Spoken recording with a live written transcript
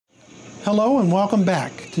Hello and welcome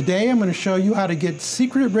back. Today I'm going to show you how to get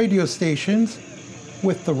secret radio stations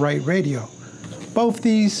with the right radio. Both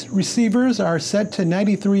these receivers are set to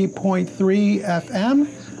 93.3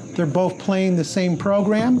 FM. They're both playing the same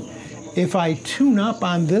program. If I tune up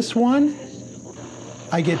on this one,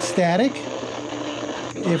 I get static.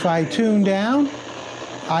 If I tune down,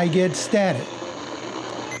 I get static.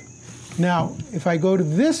 Now, if I go to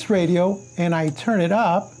this radio and I turn it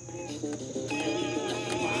up,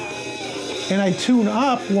 and I tune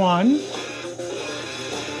up one,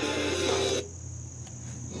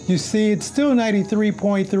 you see it's still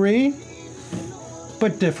 93.3,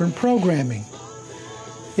 but different programming.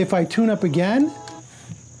 If I tune up again,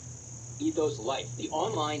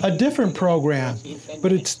 a different program,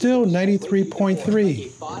 but it's still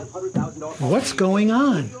 93.3. What's going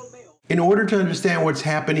on? In order to understand what's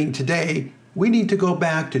happening today, we need to go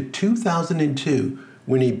back to 2002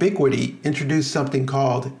 when Ubiquiti introduced something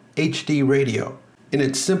called HDRadio. In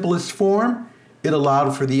its simplest form, it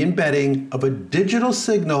allowed for the embedding of a digital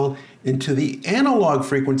signal into the analog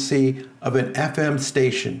frequency of an FM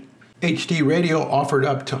station. HDRadio offered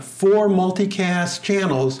up to 4 multicast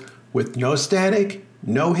channels with no static,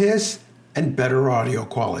 no hiss, and better audio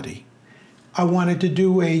quality. I wanted to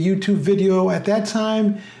do a YouTube video at that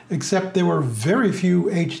time, except there were very few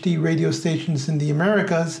HD radio stations in the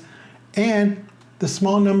Americas, and the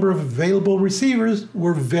small number of available receivers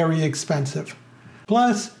were very expensive.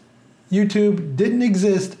 Plus, YouTube didn't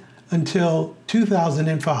exist until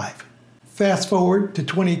 2005. Fast forward to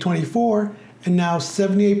 2024, and now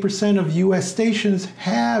 78% of US stations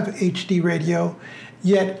have HD radio,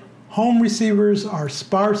 yet home receivers are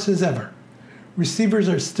sparse as ever. Receivers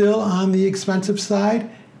are still on the expensive side,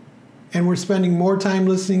 and we're spending more time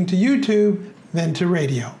listening to YouTube than to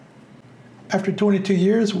radio. After 22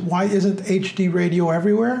 years, why isn't HD radio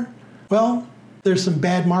everywhere? Well, there's some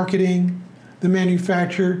bad marketing. The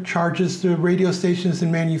manufacturer charges the radio stations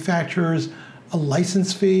and manufacturers a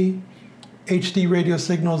license fee. HD radio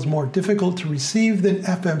signal is more difficult to receive than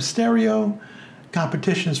FM stereo.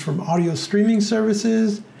 Competition is from audio streaming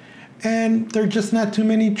services. And there are just not too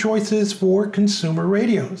many choices for consumer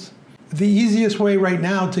radios. The easiest way right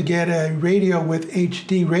now to get a radio with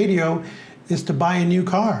HD radio is to buy a new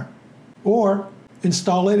car or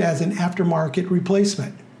install it as an aftermarket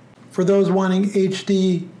replacement. For those wanting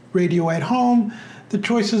HD radio at home, the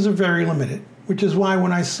choices are very limited, which is why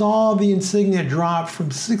when I saw the Insignia drop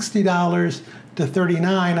from $60 to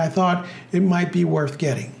 $39, I thought it might be worth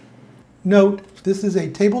getting. Note, this is a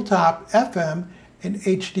tabletop FM and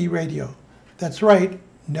HD radio. That's right,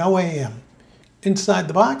 no AM. Inside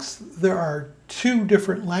the box, there are 2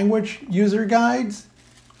 different language user guides.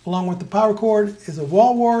 Along with the power cord is a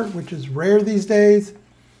wall wart, which is rare these days.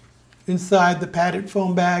 Inside the padded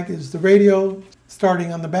foam bag is the radio.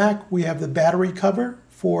 Starting on the back, we have the battery cover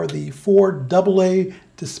for the 4 AA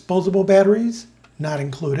disposable batteries, not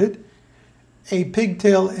included. A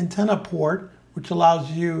pigtail antenna port, which allows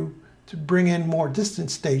you to bring in more distant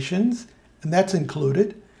stations, and that's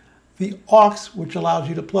included. The aux, which allows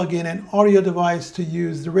you to plug in an audio device to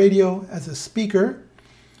use the radio as a speaker.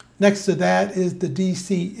 Next to that is the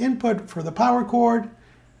DC input for the power cord.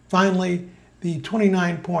 Finally, the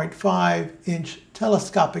 29.5-inch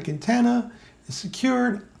telescopic antenna is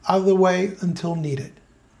secured out of the way until needed.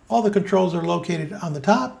 All the controls are located on the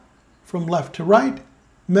top, from left to right: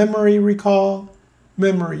 memory recall,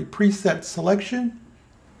 memory preset selection,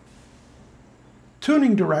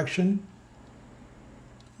 tuning direction,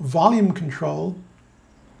 volume control,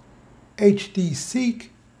 HD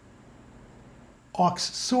seek, aux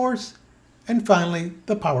source, and finally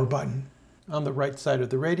the power button. On the right side of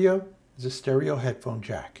the radio is a stereo headphone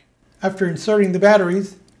jack. After inserting the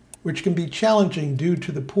batteries, which can be challenging due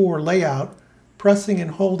to the poor layout, pressing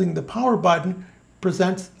and holding the power button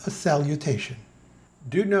presents a salutation.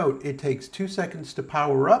 Do note it takes 2 seconds to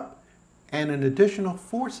power up and an additional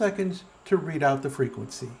 4 seconds to read out the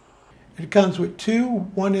frequency. It comes with 2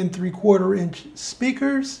 1 3/4-inch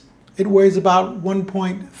speakers. It weighs about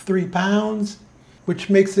 1.3 pounds, which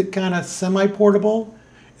makes it kind of semi-portable.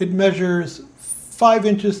 It measures 5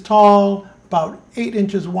 inches tall, about 8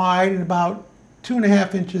 inches wide, and about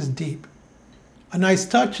 2.5 inches deep. A nice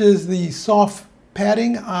touch is the soft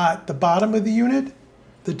padding at the bottom of the unit.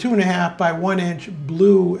 The 2.5 by 1 inch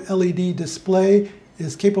blue LED display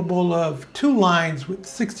is capable of 2 lines with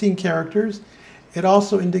 16 characters. It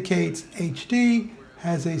also indicates HD,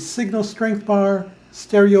 has a signal strength bar,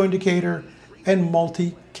 stereo indicator, and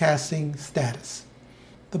multicasting status.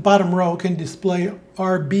 The bottom row can display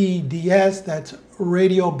RBDS, that's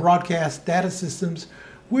Radio Broadcast Data Systems,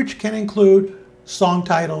 which can include song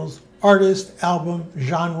titles, artist, album,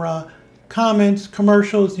 genre, comments,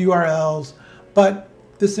 commercials, URLs, but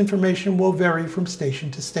this information will vary from station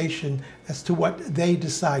to station as to what they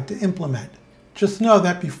decide to implement. Just know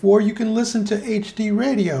that before you can listen to HD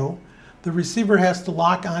radio, the receiver has to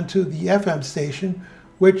lock onto the FM station,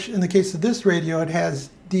 which in the case of this radio, it has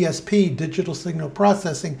DSP, digital signal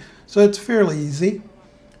processing, so it's fairly easy.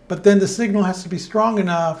 But then the signal has to be strong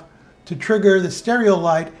enough to trigger the stereo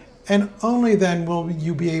light, and only then will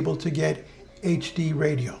you be able to get HD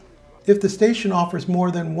radio. If the station offers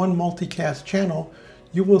more than one multicast channel,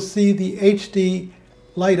 you will see the HD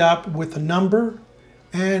light up with a number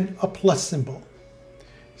and a plus symbol.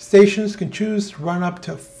 Stations can choose to run up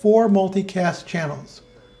to 4 multicast channels.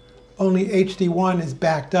 Only HD1 is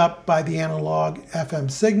backed up by the analog FM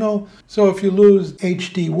signal, so if you lose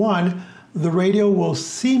HD1, the radio will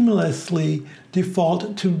seamlessly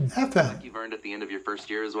default to FM. You've earned at the end of your first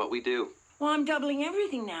year is what we do. Well, I'm doubling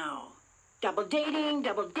everything now. Double dating,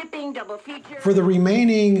 double dipping, double feature. For the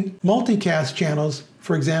remaining multicast channels,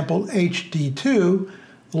 for example HD2,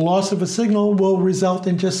 the loss of a signal will result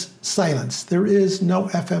in just silence. There is no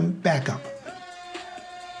FM backup.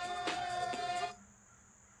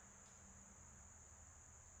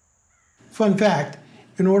 Fun fact,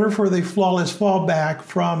 in order for the flawless fallback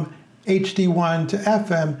from HD1 to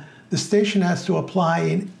FM, the station has to apply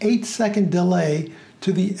an 8-second delay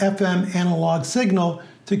to the FM analog signal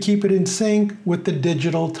to keep it in sync with the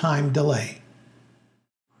digital time delay.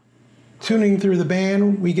 Tuning through the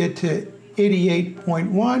band, we get to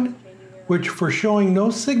 88.1, which for showing no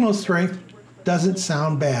signal strength doesn't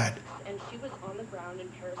sound bad. And she was on the ground in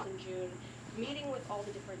Paris in June, meeting with all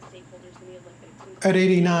the different stakeholders in the Olympics. At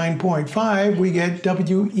 89.5, we get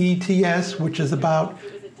WETS, which is about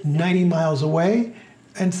 90 miles away,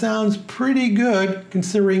 and sounds pretty good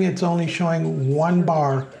considering it's only showing 1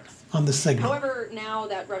 bar on the signal. However, now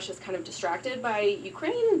that Russia's kind of distracted by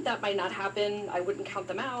Ukraine, that might not happen. I wouldn't count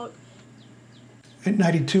them out. At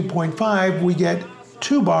 92.5, we get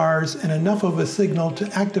 2 bars and enough of a signal to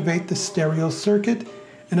activate the stereo circuit,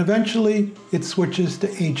 and eventually it switches to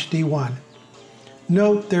HD1.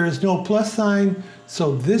 Note there is no plus sign,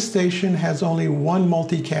 so this station has only 1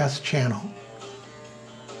 multicast channel.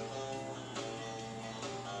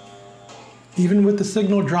 Even with the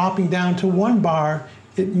signal dropping down to 1 bar,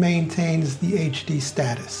 it maintains the HD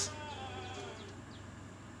status.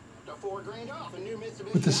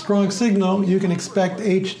 With a strong signal, you can expect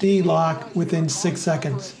HD lock within 6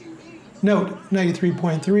 seconds. Note,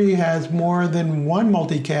 93.3 has more than 1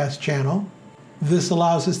 multicast channel. This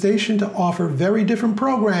allows the station to offer very different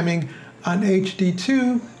programming on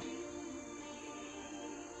HD2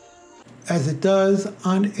 as it does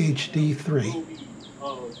on HD3.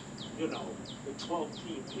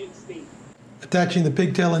 Attaching the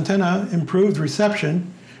pigtail antenna improved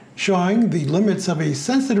reception, showing the limits of a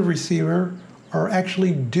sensitive receiver are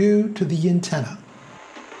actually due to the antenna.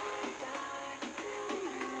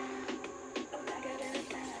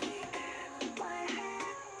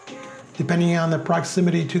 Depending on the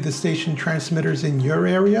proximity to the station transmitters in your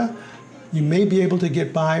area, you may be able to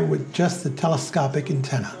get by with just the telescopic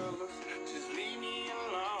antenna.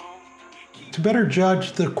 To better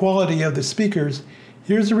judge the quality of the speakers,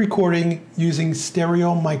 here's a recording using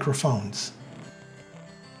stereo microphones.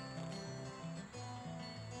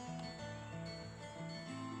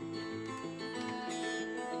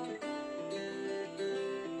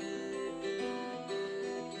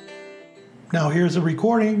 Now here's a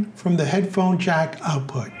recording from the headphone jack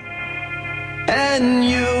output. And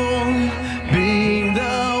you'll be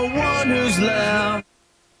the one who's left.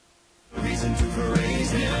 Reason to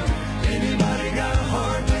praise him. Anybody got a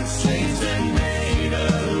heart that's changed and made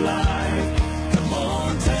alive? Come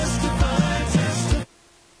on, testify.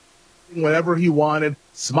 Whatever he wanted,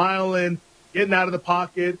 smiling, getting out of the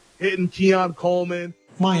pocket, hitting Keon Coleman.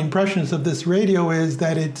 My impressions of this radio is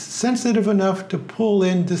that it's sensitive enough to pull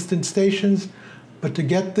in distant stations, but to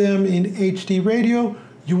get them in HD radio,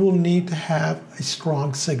 you will need to have a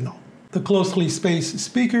strong signal. The closely spaced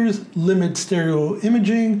speakers limit stereo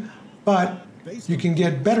imaging, but you can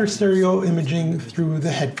get better stereo imaging through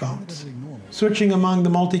the headphones. Switching among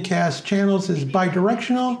the multicast channels is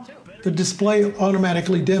bidirectional. The display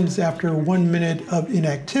automatically dims after 1 minute of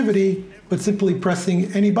inactivity, but simply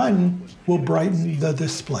pressing any button will brighten the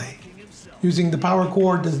display. Using the power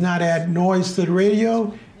cord does not add noise to the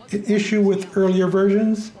radio, an issue with earlier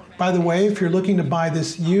versions. By the way, if you're looking to buy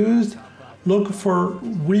this used, look for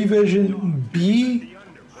Revision B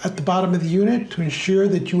at the bottom of the unit to ensure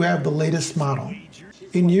that you have the latest model.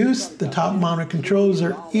 In use, the top mounted controls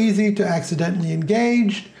are easy to accidentally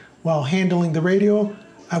engage. While handling the radio,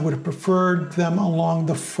 I would have preferred them along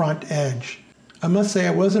the front edge. I must say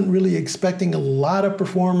I wasn't really expecting a lot of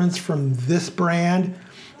performance from this brand,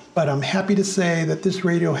 but I'm happy to say that this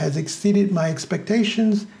radio has exceeded my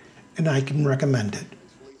expectations and I can recommend it.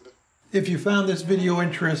 If you found this video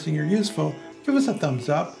interesting or useful, give us a thumbs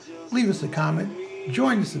up, leave us a comment,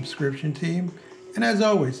 join the subscription team, and as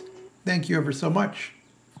always, thank you ever so much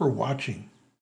for watching.